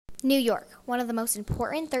New York, one of the most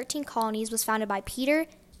important 13 colonies, was founded by Peter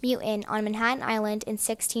Mouton on Manhattan Island in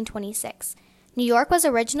 1626. New York was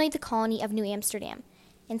originally the colony of New Amsterdam.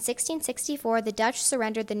 In 1664, the Dutch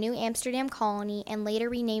surrendered the New Amsterdam colony and later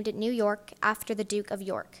renamed it New York after the Duke of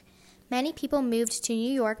York. Many people moved to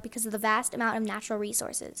New York because of the vast amount of natural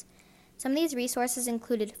resources. Some of these resources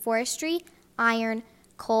included forestry, iron,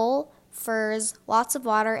 coal, furs, lots of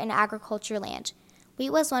water, and agriculture land. Wheat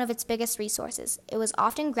was one of its biggest resources. It was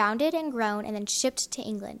often grounded and grown and then shipped to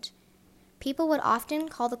England. People would often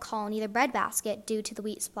call the colony the breadbasket due to the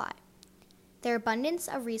wheat supply. Their abundance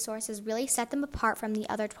of resources really set them apart from the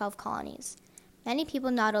other 12 colonies. Many people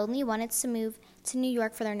not only wanted to move to New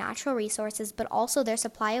York for their natural resources, but also their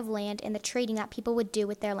supply of land and the trading that people would do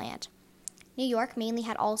with their land. New York mainly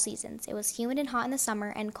had all seasons. It was humid and hot in the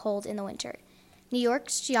summer and cold in the winter. New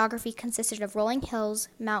York's geography consisted of rolling hills,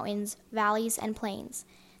 mountains, valleys, and plains.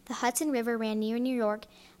 The Hudson River ran near New York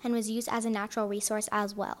and was used as a natural resource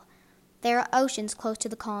as well. There are oceans close to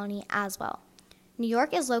the colony as well. New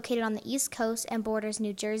York is located on the East Coast and borders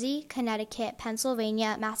New Jersey, Connecticut,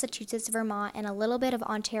 Pennsylvania, Massachusetts, Vermont, and a little bit of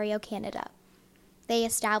Ontario, Canada. They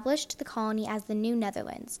established the colony as the New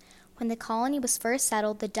Netherlands. When the colony was first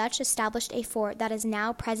settled, the Dutch established a fort that is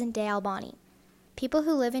now present-day Albany. People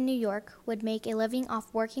who live in New York would make a living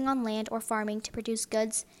off working on land or farming to produce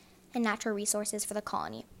goods and natural resources for the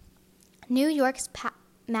colony. New York's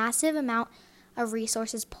massive amount of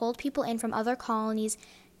resources pulled people in from other colonies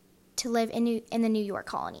to live in the New York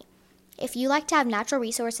colony. If you like to have natural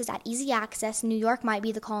resources at easy access, New York might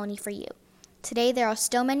be the colony for you. Today, there are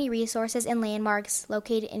still many resources and landmarks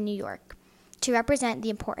located in New York to represent the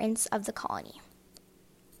importance of the colony.